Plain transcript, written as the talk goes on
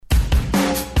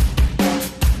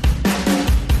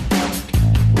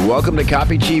Welcome to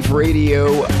Copy Chief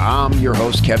Radio. I'm your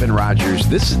host, Kevin Rogers.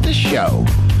 This is the show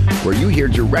where you hear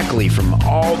directly from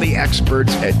all the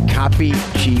experts at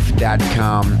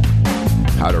copychief.com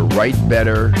how to write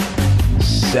better,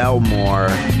 sell more,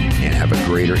 and have a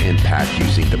greater impact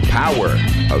using the power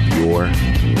of your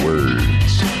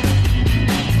words.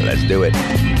 Let's do it.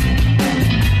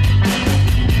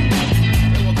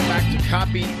 Welcome back to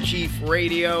Copy Chief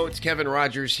Radio. It's Kevin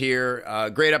Rogers here.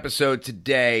 Great episode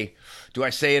today. Do I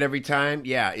say it every time?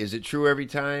 Yeah. Is it true every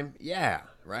time? Yeah.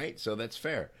 Right? So that's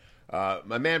fair.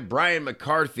 My man Brian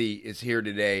McCarthy is here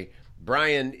today.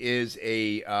 Brian is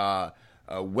a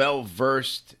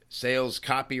well-versed sales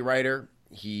copywriter.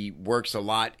 He works a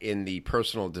lot in the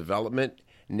personal development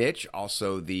niche,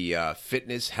 also the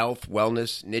fitness, health,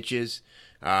 wellness niches.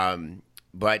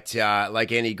 But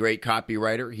like any great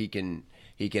copywriter, he can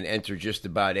enter just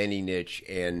about any niche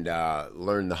and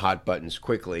learn the hot buttons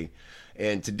quickly.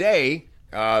 And today,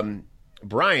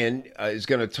 Brian is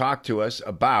going to talk to us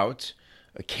about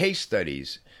case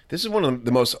studies. This is one of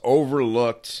the most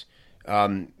overlooked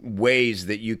ways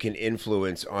that you can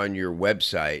influence on your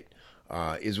website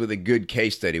is with a good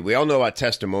case study. We all know about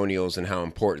testimonials and how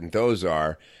important those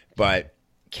are, but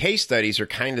case studies are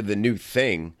kind of the new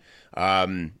thing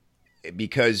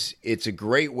because it's a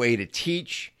great way to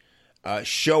teach,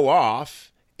 show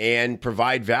off, and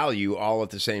provide value all at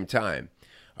the same time.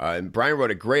 And Brian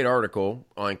wrote a great article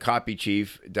on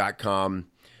copychief.com.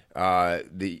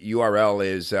 The URL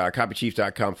is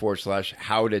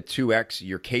copychief.com/how to 2x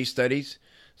your case studies.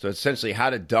 So essentially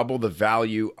how to double the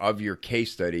value of your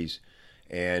case studies.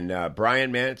 And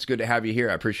Brian, man, it's good to have you here.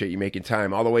 I appreciate you making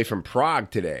time all the way from Prague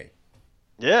today.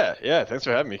 Yeah. Thanks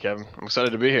for having me, Kevin. I'm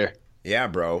excited to be here. Yeah,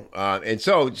 bro. And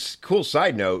so, just cool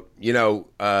side note,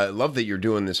 love that you're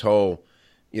doing this whole,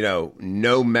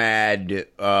 nomad,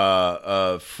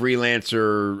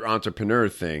 freelancer entrepreneur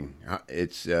thing.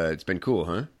 It's been cool,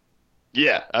 huh?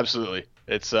 Yeah, absolutely.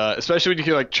 It's especially when you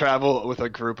can travel with a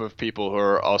group of people who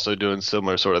are also doing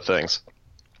similar sort of things,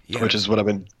 which is what I've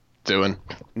been doing.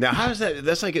 Now, how is that?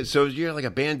 That's so you're like a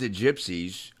band of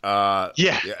gypsies.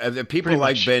 Yeah. Have the people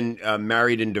been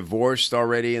married and divorced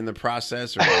already in the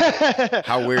process? Or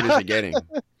how weird is it getting?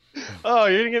 Oh,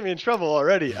 you're going to get me in trouble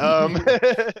already.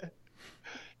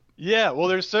 Yeah, well,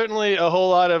 there's certainly a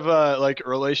whole lot of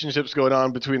relationships going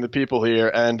on between the people here,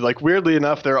 and weirdly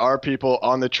enough, there are people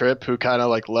on the trip who kind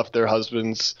of left their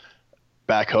husbands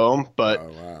back home, but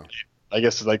wow. I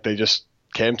guess they just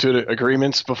came to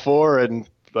agreements before and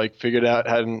figured out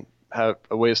how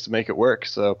ways to make it work.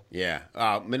 So yeah,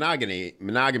 monogamy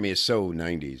is so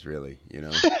 90s, really.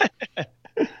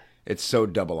 It's so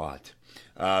double-aught.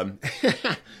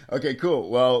 Okay, cool.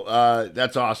 Well,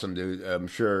 that's awesome, dude. I'm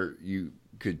sure you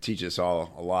could teach us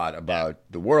all a lot about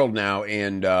the world now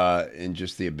and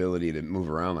just the ability to move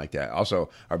around like that.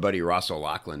 Also, our buddy Ross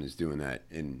O'Loughlin is doing that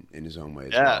in his own way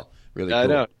as well. Really cool. I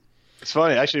know. It's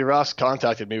funny. Actually, Ross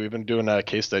contacted me. We've been doing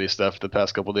case study stuff the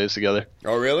past couple of days together.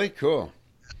 Oh, really? Cool.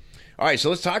 All right, so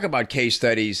let's talk about case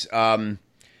studies.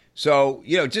 So,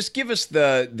 just give us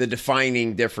the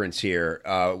defining difference here.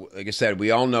 Like I said,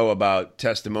 we all know about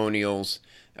testimonials.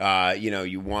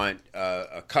 You want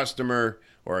a customer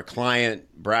or a client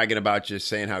bragging about you,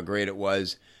 saying how great it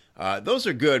was. Those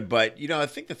are good, but, I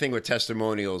think the thing with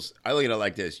testimonials, I look at it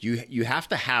like this. You have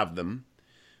to have them,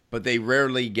 but they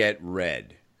rarely get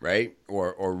read, right?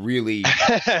 Or really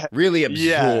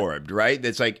absorbed, right?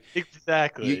 That's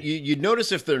exactly. You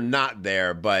notice if they're not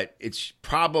there, but it's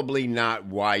probably not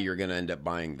why you're going to end up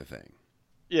buying the thing.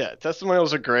 Yeah,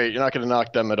 testimonials are great. You're not going to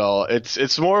knock them at all.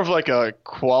 It's more of a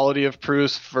quality of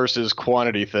proof versus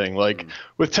quantity thing.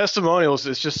 With testimonials,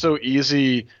 it's just so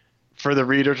easy for the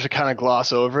reader to kind of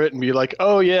gloss over it and be like,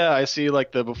 oh yeah, I see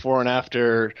the before and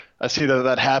after. I see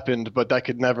that happened, but that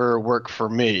could never work for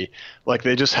me.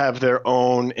 They just have their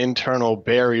own internal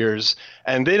barriers,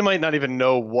 and they might not even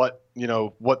know what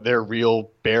their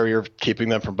real barrier keeping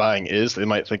them from buying is. They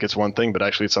might think it's one thing, but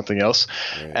actually it's something else.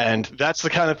 Right. And that's the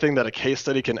kind of thing that a case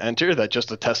study can enter, that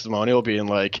just a testimonial being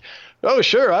oh,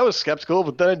 sure, I was skeptical,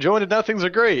 but then I joined and now things are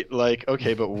great.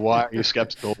 Okay, but why are you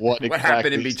skeptical? What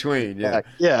happened in between? Yeah.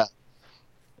 Yeah.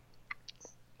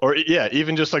 Or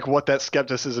even just what that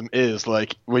skepticism is,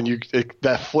 when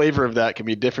that flavor of that can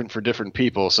be different for different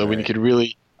people. So when you could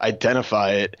really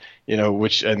identify it,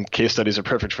 and case studies are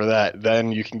perfect for that,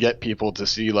 then you can get people to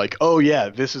see oh yeah,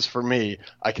 this is for me.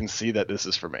 I can see that this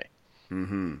is for me.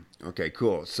 Mm-hmm. Okay,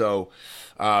 cool. So,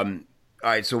 all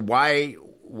right. So why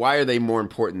are they more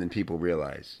important than people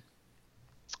realize?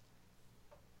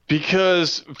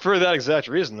 Because for that exact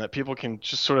reason, that people can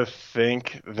just sort of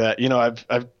think that,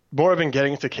 I've more I've been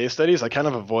getting into case studies, I kind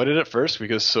of avoided it first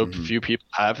because so few people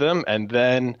have them, and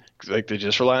then like they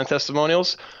just rely on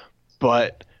testimonials.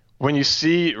 But when you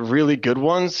see really good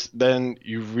ones, then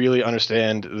you really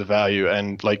understand the value.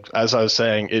 And like as I was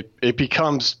saying, it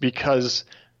becomes because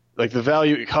like the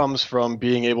value comes from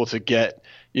being able to get,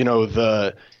 you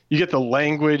get the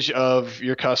language of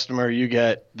your customer, you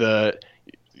can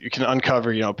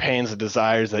uncover, pains and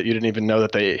desires that you didn't even know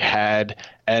that they had,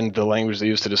 and the language they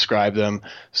use to describe them.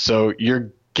 So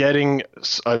you're getting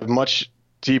a much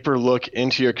deeper look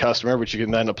into your customer, which you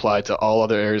can then apply to all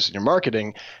other areas in your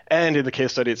marketing. And in the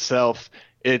case study itself,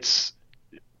 it's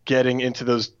getting into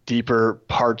those deeper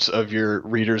parts of your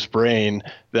reader's brain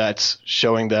that's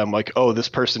showing them like, oh, this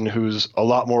person who's a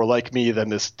lot more like me than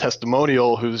this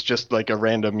testimonial who's just like a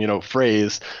random,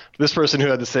 phrase. This person who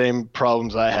had the same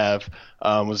problems I have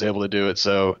was able to do it.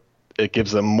 So it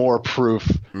gives them more proof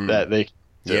that they can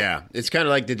do. Yeah, it's kind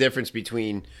of like the difference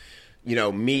between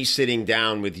me sitting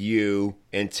down with you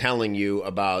and telling you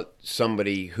about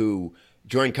somebody who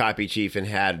joined Copy Chief and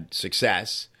had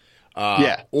success,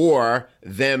 or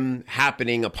them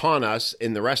happening upon us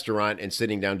in the restaurant and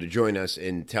sitting down to join us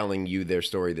and telling you their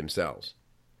story themselves.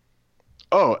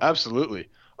 Oh, absolutely.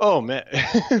 Oh, man.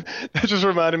 That just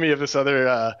reminded me of this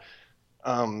other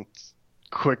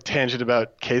quick tangent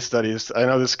about case studies. I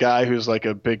know this guy who's like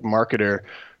a big marketer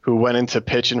who went in to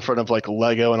pitch in front of like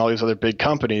Lego and all these other big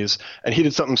companies. And he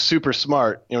did something super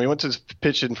smart. He went to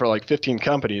pitch in for like 15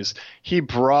 companies. He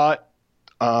brought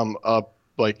one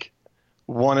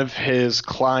of his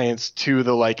clients to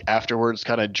the like afterwards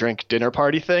kind of drink dinner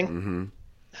party thing. Mm-hmm.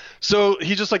 So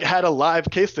he just like had a live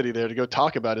case study there to go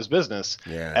talk about his business.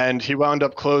 Yeah. And he wound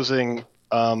up closing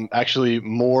actually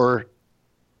more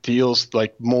deals,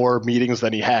 like more meetings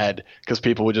than he had, because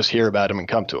people would just hear about him and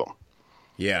come to him.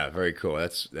 Yeah, very cool.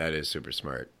 That is super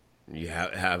smart. You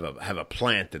have a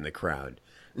plant in the crowd.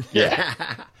 Yeah.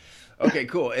 Okay,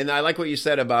 cool. And I like what you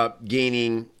said about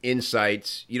gaining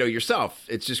insights, yourself.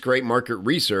 It's just great market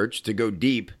research to go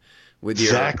deep with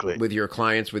your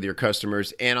clients, with your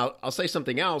customers. And I'll say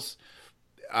something else.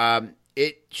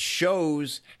 It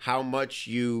shows how much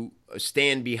you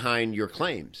stand behind your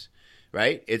claims,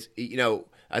 right? It's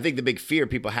I think the big fear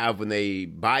people have when they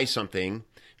buy something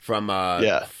from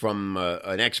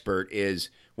an expert is,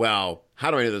 well, how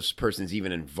do I know this person's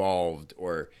even involved?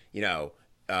 Or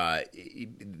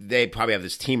they probably have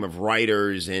this team of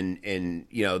writers and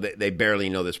they barely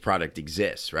know this product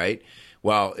exists, right?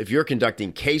 Well, if you're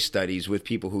conducting case studies with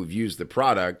people who've used the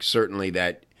product, certainly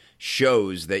that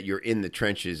shows that you're in the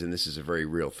trenches and this is a very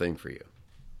real thing for you.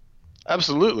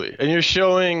 Absolutely. And you're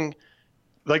showing,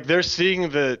 like, they're seeing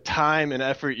the time and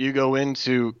effort you go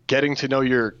into getting to know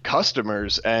your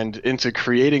customers and into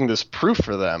creating this proof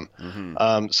for them.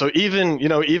 Mm-hmm. So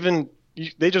even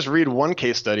they just read one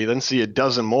case study, then see a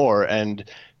dozen more, and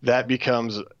that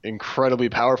becomes incredibly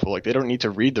powerful. Like, they don't need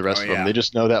to read the rest of them. They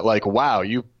just know that, like, wow,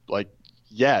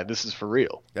 this is for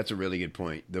real. That's a really good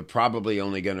point. They're probably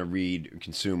only going to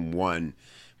consume one,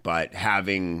 but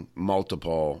having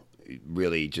multiple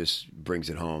really just brings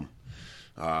it home.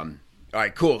 All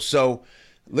right, cool. So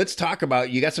let's talk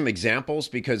about, you got some examples,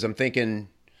 because I'm thinking,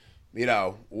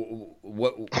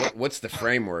 what's the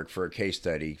framework for a case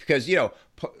study? Because,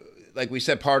 like we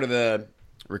said, part of the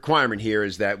requirement here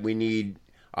is that we need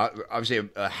obviously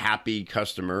a happy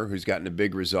customer who's gotten a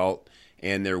big result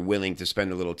and they're willing to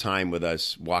spend a little time with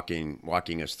us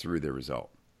walking us through the result.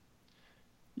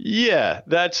 Yeah,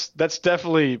 that's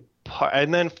definitely part.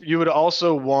 And then you would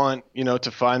also want,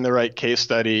 to find the right case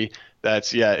study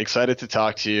that's excited to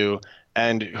talk to you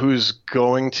and who's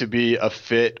going to be a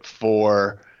fit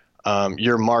for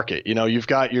your market. You've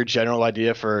got your general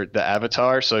idea for the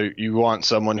avatar, so you want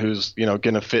someone who's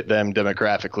going to fit them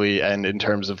demographically and in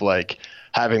terms of like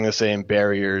having the same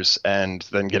barriers and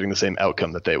then getting the same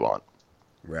outcome that they want.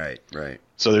 Right.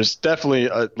 So there's definitely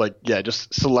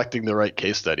just selecting the right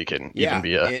case study can even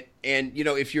be a. And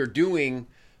if you're doing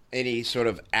any sort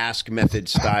of ask method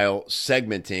style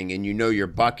segmenting and your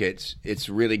buckets, it's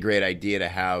a really great idea to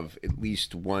have at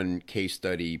least one case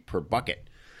study per bucket.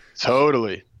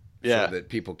 Totally. Yeah. So that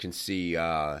people can see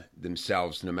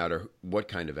themselves no matter what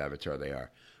kind of avatar they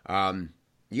are.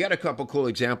 You got a couple cool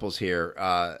examples here.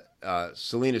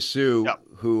 Selena Sue,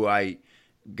 who I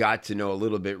got to know a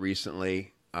little bit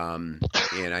recently, and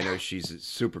I know she's a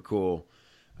super cool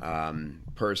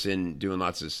person doing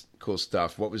lots of cool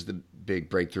stuff. What was the big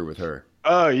breakthrough with her?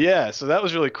 Oh, yeah. So that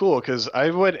was really cool because I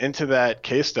went into that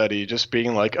case study just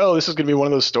being like, oh, this is going to be one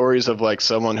of those stories of like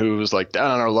someone who was like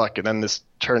down on her luck and then this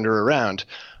turned her around.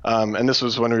 And this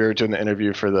was when we were doing the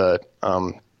interview for the,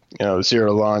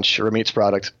 Zero Launch Ramit's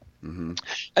product. Mm-hmm.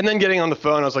 And then getting on the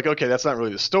phone, I was like, okay, that's not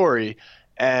really the story.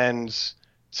 And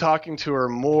talking to her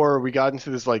more, we got into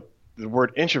this, like, the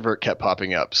word introvert kept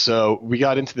popping up. So we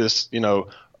got into this,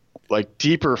 like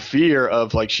deeper fear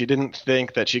of, like, she didn't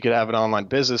think that she could have an online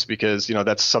business because,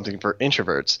 that's something for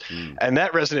introverts. And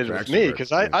that resonated For with me extroverts,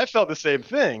 because yeah. I felt the same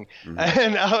thing.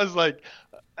 And I was like,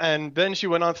 and then she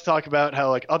went on to talk about how,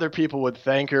 like, other people would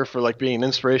thank her for, like, being an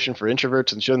inspiration for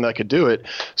introverts and showing that I could do it.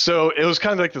 So it was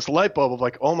kind of like this light bulb of,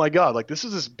 like, oh my God, like, this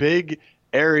is this big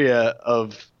area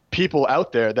of people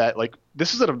out there that, like,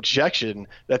 this is an objection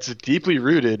that's deeply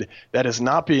rooted that is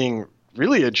not being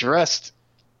really addressed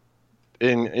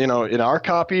in our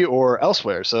copy or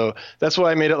elsewhere. So that's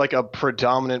why I made it like a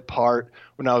predominant part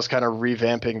when I was kind of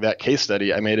revamping that case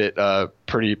study. I made it a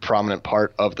pretty prominent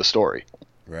part of the story.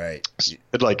 Right.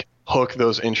 It'd like hook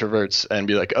those introverts and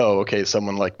be like, oh, okay,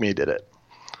 someone like me did it.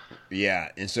 Yeah.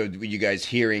 And so were you guys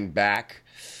hearing back,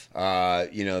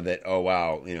 that, oh,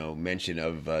 wow, mention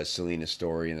of Selena's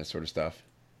story and that sort of stuff?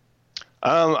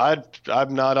 I'm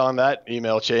not on that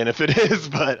email chain if it is,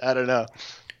 but I don't know.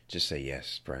 Just say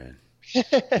yes, Brian.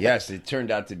 Yes, it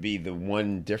turned out to be the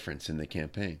one difference in the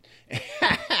campaign.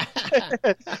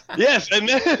 Yes, and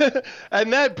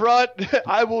that brought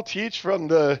I will teach from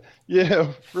the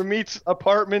Ramit's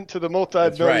apartment to the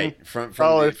multi-billion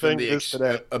dollar thing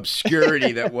today.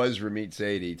 Obscurity that was Ramit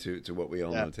Sethi to what we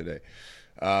all know today.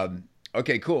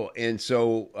 Okay, cool. And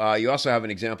so you also have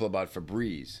an example about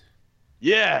Febreze.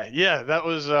 Yeah, that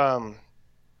was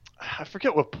I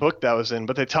forget what book that was in,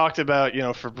 but they talked about,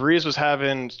 Febreze was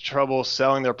having trouble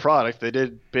selling their product. They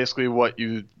did basically what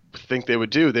you think they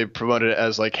would do. They promoted it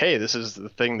as like, hey, this is the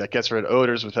thing that gets rid of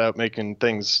odors without making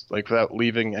things, like, without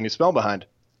leaving any smell behind.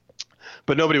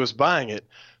 But nobody was buying it.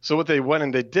 So what they went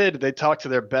and they talked to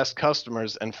their best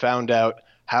customers and found out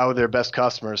how their best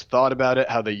customers thought about it,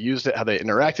 how they used it, how they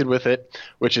interacted with it,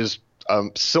 which is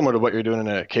similar to what you're doing in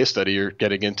a case study. You're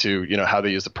getting into, how they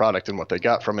use the product and what they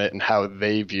got from it and how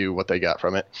they view what they got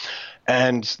from it.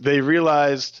 And they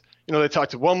realized, they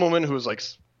talked to one woman who was like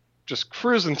just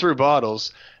cruising through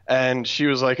bottles, and she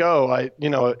was like, oh,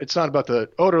 it's not about the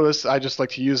odorless. I just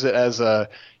like to use it as a,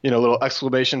 little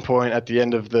exclamation point at the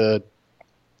end of the,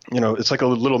 it's like a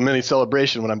little mini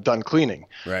celebration when I'm done cleaning.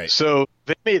 Right. So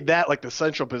they made that like the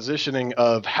central positioning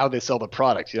of how they sell the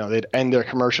product. They'd end their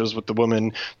commercials with the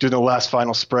woman doing the last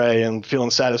final spray and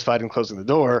feeling satisfied and closing the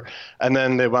door. And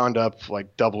then they wound up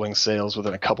like doubling sales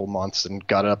within a couple months and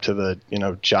got it up to the,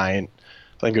 giant,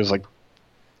 I think it was like,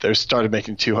 they started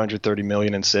making 230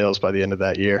 million in sales by the end of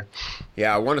that year.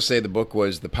 Yeah. I want to say the book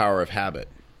was The Power of Habit.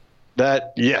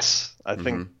 Yes, I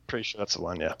think pretty sure that's the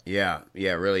one. Yeah.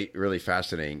 Really, really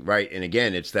fascinating. Right. And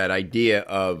again, it's that idea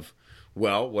of,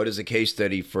 well, what is a case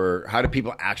study for how do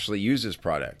people actually use this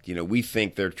product? We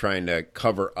think they're trying to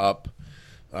cover up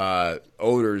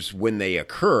odors when they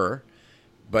occur,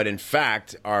 but in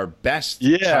fact, our best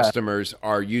customers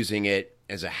are using it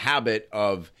as a habit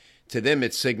of, to them,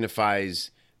 it signifies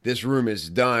this room is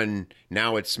done.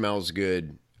 Now it smells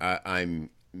good. I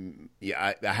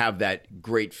have that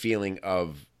great feeling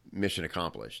of mission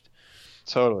accomplished.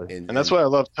 Totally. And that's why I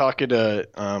love talking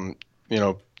to,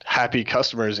 happy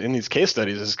customers in these case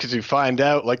studies, is because you find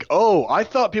out like, oh, I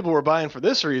thought people were buying for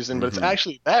this reason, but it's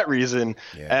actually that reason.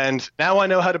 Yeah. And now I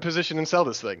know how to position and sell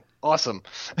this thing. Awesome.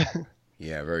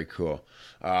 Yeah, very cool.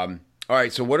 All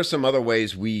right. So what are some other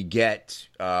ways we get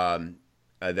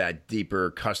that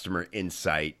deeper customer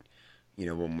insight,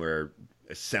 when we're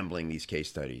assembling these case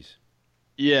studies?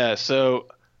 Yeah. So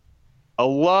a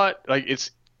lot, like,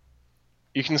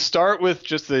 you can start with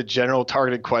just the general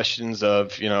targeted questions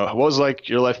of, what was like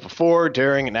your life before,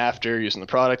 during, and after using the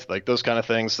product, like those kind of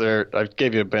things. I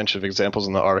gave you a bunch of examples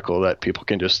in the article that people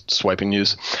can just swipe and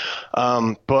use.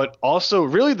 But also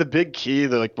really the big key,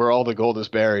 like where all the gold is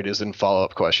buried, is in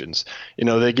follow-up questions.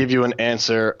 They give you an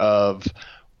answer of,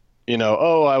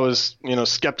 oh, I was,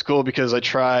 skeptical because I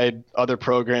tried other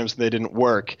programs and they didn't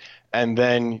work. And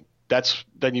then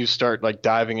you start like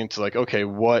diving into like, okay,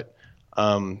 what,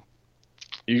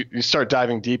 you start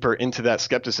diving deeper into that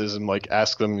skepticism, like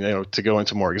ask them, to go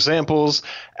into more examples.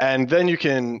 And then you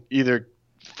can either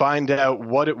find out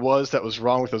what it was that was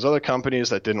wrong with those other companies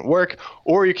that didn't work,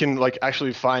 or you can like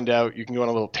actually find out, you can go on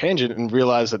a little tangent and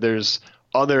realize that there's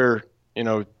other,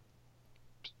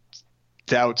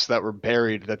 doubts that were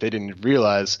buried that they didn't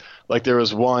realize. Like there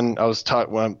was one I was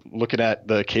taught when I'm looking at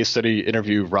the case study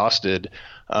interview Ross did,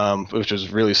 which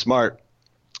was really smart.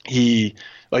 He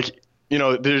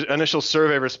the initial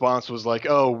survey response was like,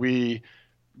 oh, we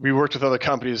worked with other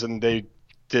companies and they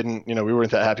didn't, we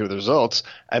weren't that happy with the results.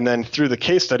 And then through the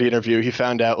case study interview, he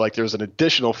found out like there was an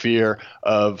additional fear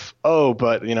of, oh,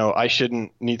 but I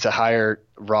shouldn't need to hire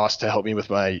Ross to help me with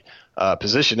my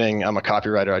positioning. I'm a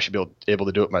copywriter. I should be able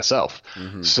to do it myself.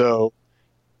 Mm-hmm. So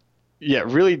yeah,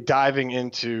 really diving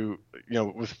into,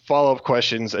 with follow-up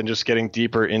questions and just getting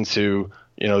deeper into,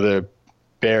 the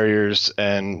barriers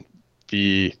and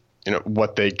the,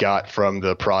 what they got from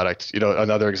the product.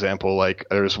 Another example, like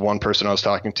there's one person I was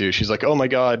talking to, she's like, oh my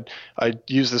God, I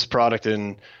used this product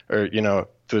what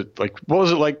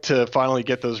was it like to finally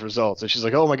get those results? And she's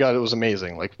like, oh my God, it was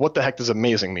amazing. Like, what the heck does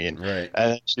amazing mean? Right.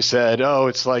 And she said, oh,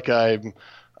 it's like I'm,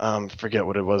 forget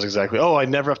what it was exactly. Oh, I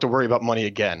never have to worry about money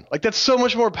again. Like, that's so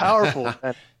much more powerful.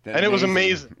 And it was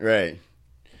amazing. Right.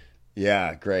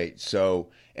 Yeah, great. So,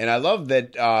 and I love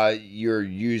that you're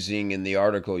using in the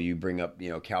article, you bring up,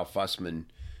 Cal Fussman,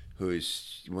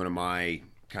 who's one of my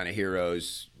kind of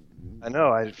heroes. I know.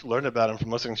 I learned about him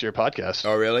from listening to your podcast.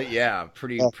 Oh, really? Yeah.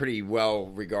 Pretty well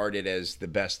regarded as the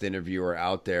best interviewer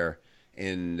out there.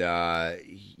 And,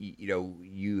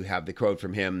 you have the quote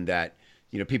from him that,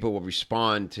 people will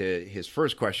respond to his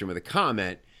first question with a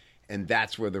comment, and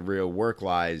that's where the real work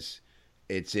lies.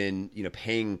 It's in,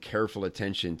 paying careful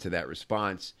attention to that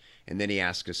response. And then he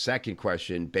asks a second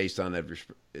question based on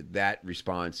that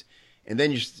response. And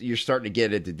then you're starting to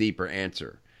get at the deeper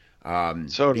answer.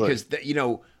 Totally. Because,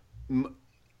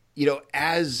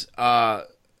 as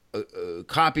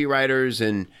copywriters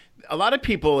and a lot of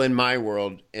people in my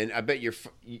world, and I bet you're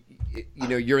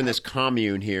in this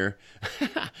commune here,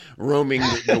 roaming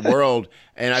the world,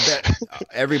 and I bet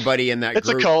everybody in that group.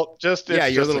 It's a cult. Your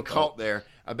little cult there.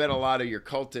 I bet a lot of your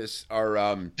cultists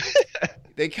are,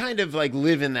 they kind of like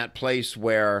live in that place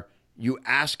where you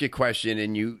ask a question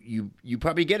and you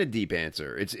probably get a deep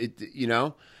answer.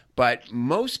 But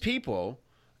most people,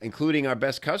 including our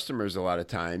best customers a lot of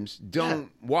times, don't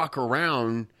walk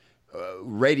around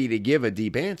ready to give a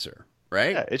deep answer,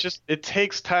 right? Yeah, it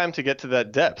takes time to get to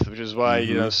that depth, which is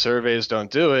why, surveys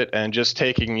don't do it. And just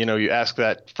taking, you ask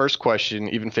that first question,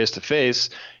 even face to face,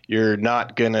 you're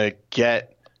not going to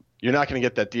get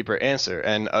that deeper answer.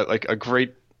 And like a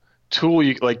great tool,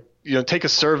 take a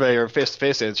survey or a face to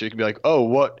face answer. You can be like, oh,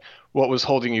 what was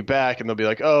holding you back? And they'll be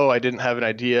like, oh, I didn't have an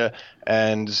idea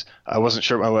and I wasn't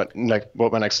sure what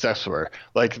my next steps were.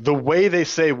 Like the way they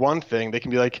say one thing, they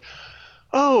can be like,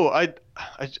 oh, I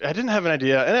didn't have an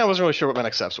idea and I wasn't really sure what my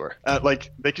next steps were.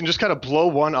 Like they can just kind of blow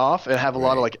one off and have a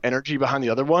lot of like energy behind the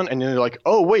other one. And then they're like,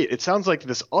 oh, wait, it sounds like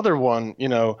this other one,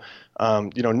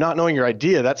 not knowing your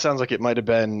idea, that sounds like it might've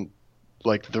been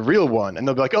like the real one. And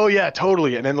they'll be like, oh yeah,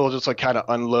 totally. And then they'll just like kind of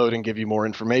unload and give you more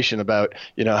information about,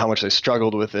 how much they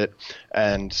struggled with it.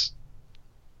 And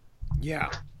yeah,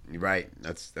 right.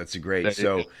 That's a great.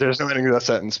 So there's no ending to that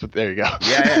sentence, but there you go.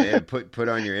 yeah. Put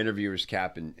on your interviewer's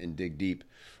cap and dig deep.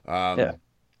 Yeah.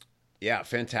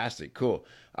 Fantastic. Cool.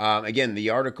 Again, the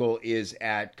article is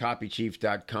at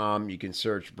copychief.com. You can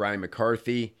search Brian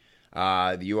McCarthy.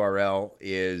 The URL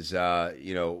is,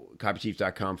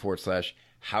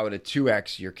 copychief.com/how to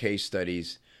 2x your case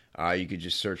studies. You could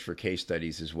just search for case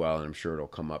studies as well, and I'm sure it'll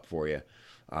come up for you.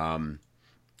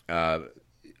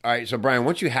 All right, so Brian,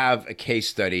 once you have a case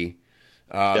study,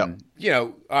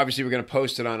 obviously we're going to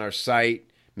post it on our site,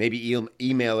 maybe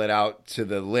email it out to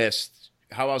the list.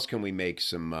 How else can we make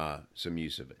some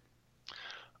use of it?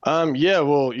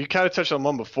 Well, you kind of touched on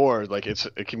one before. Like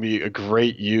it can be a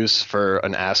great use for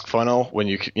an ask funnel when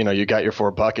you got your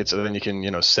 4 buckets, and then you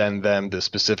can send them the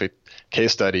specific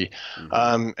case study.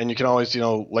 Mm-hmm. And you can always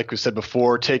like we said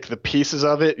before, take the pieces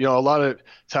of it. A lot of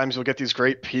times you'll get these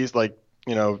great pieces like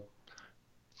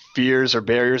fears or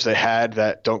barriers they had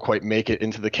that don't quite make it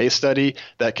into the case study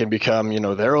that can become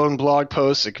their own blog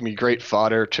posts. It can be great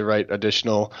fodder to write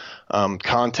additional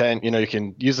content. You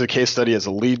can use the case study as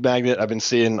a lead magnet. I've been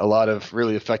seeing a lot of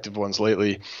really effective ones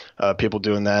lately, people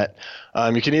doing that.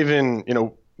 You can even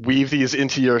weave these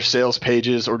into your sales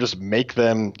pages or just make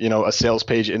them a sales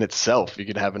page in itself. You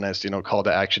can have a nice call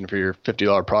to action for your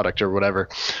 $50 product or whatever.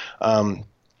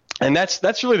 And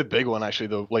that's really the big one, actually,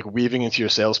 though, like weaving into your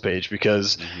sales page,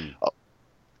 because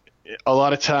a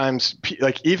lot of times,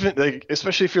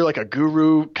 especially if you're like a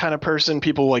guru kind of person,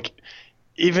 people like,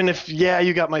 even if,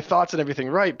 you got my thoughts and everything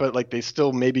right, but like they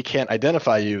still maybe can't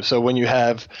identify you. So when you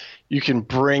can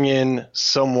bring in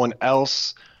someone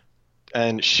else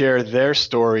and share their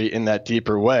story in that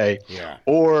deeper way. Yeah.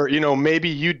 Or, maybe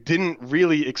you didn't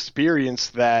really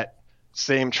experience that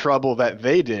same trouble that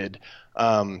they did.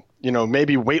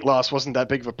 Maybe weight loss wasn't that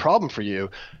big of a problem for you,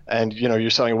 and you're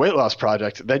selling a weight loss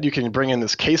project. Then you can bring in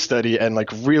this case study and like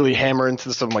really hammer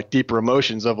into some like deeper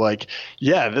emotions of like,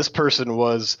 this person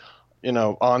was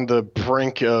on the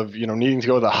brink of, needing to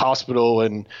go to the hospital,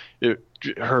 and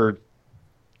her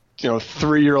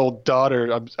 3-year-old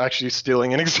daughter. I'm actually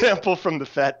stealing an example from the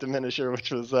Fat Diminisher, which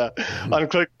was on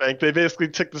ClickBank. They basically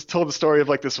told the story of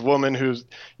like this woman who's,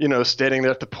 standing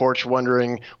there at the porch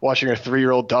watching her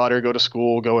 3-year-old daughter go to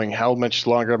school, going, how much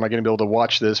longer am I going to be able to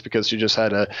watch this? Because she just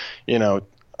had a,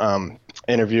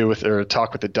 interview with, or a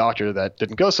talk with the doctor that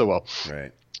didn't go so well.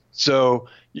 Right. So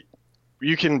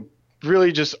you can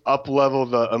really just up level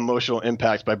the emotional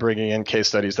impact by bringing in case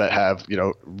studies that have,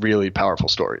 really powerful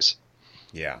stories.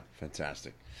 Yeah,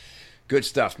 fantastic. Good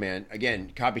stuff, man.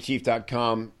 Again,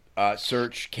 copychief.com,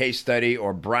 search case study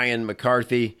or Brian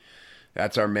McCarthy.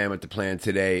 That's our man with the plan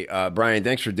today. Brian,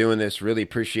 thanks for doing this. Really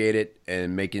appreciate it,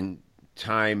 and making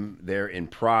time there in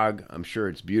Prague. I'm sure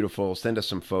it's beautiful. Send us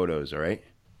some photos, all right?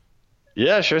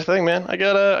 Yeah, sure thing, man. I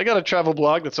got a travel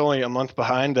blog that's only a month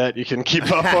behind that you can keep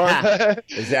up on.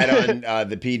 Is that on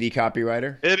the PD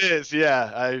Copywriter? It is, yeah.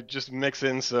 I just mix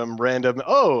in some random.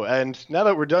 Oh, and now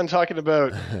that we're done talking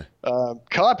about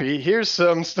copy, here's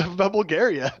some stuff about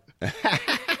Bulgaria.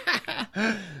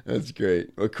 That's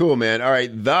great. Well, cool, man. All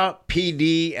right, the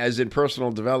PD, as in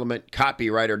personal development,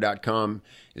 copywriter.com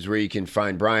is where you can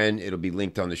find Brian. It'll be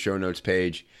linked on the show notes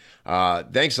page.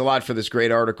 Thanks a lot for this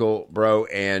great article, bro,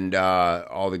 and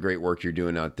all the great work you're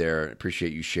doing out there.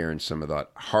 Appreciate you sharing some of that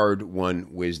hard-won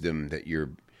wisdom that you're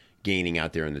gaining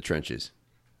out there in the trenches.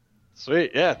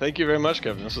 Sweet. Yeah, thank you very much,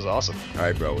 Kevin. This was awesome. All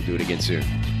right, bro. We'll do it again soon.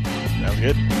 Sounds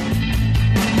good.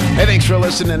 Hey, thanks for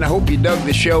listening. I hope you dug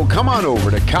the show. Come on over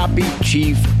to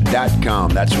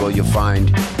copychief.com. That's where you'll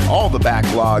find all the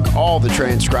backlog, all the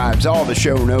transcribes, all the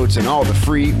show notes, and all the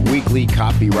free weekly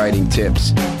copywriting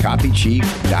tips.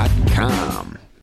 Copychief.com.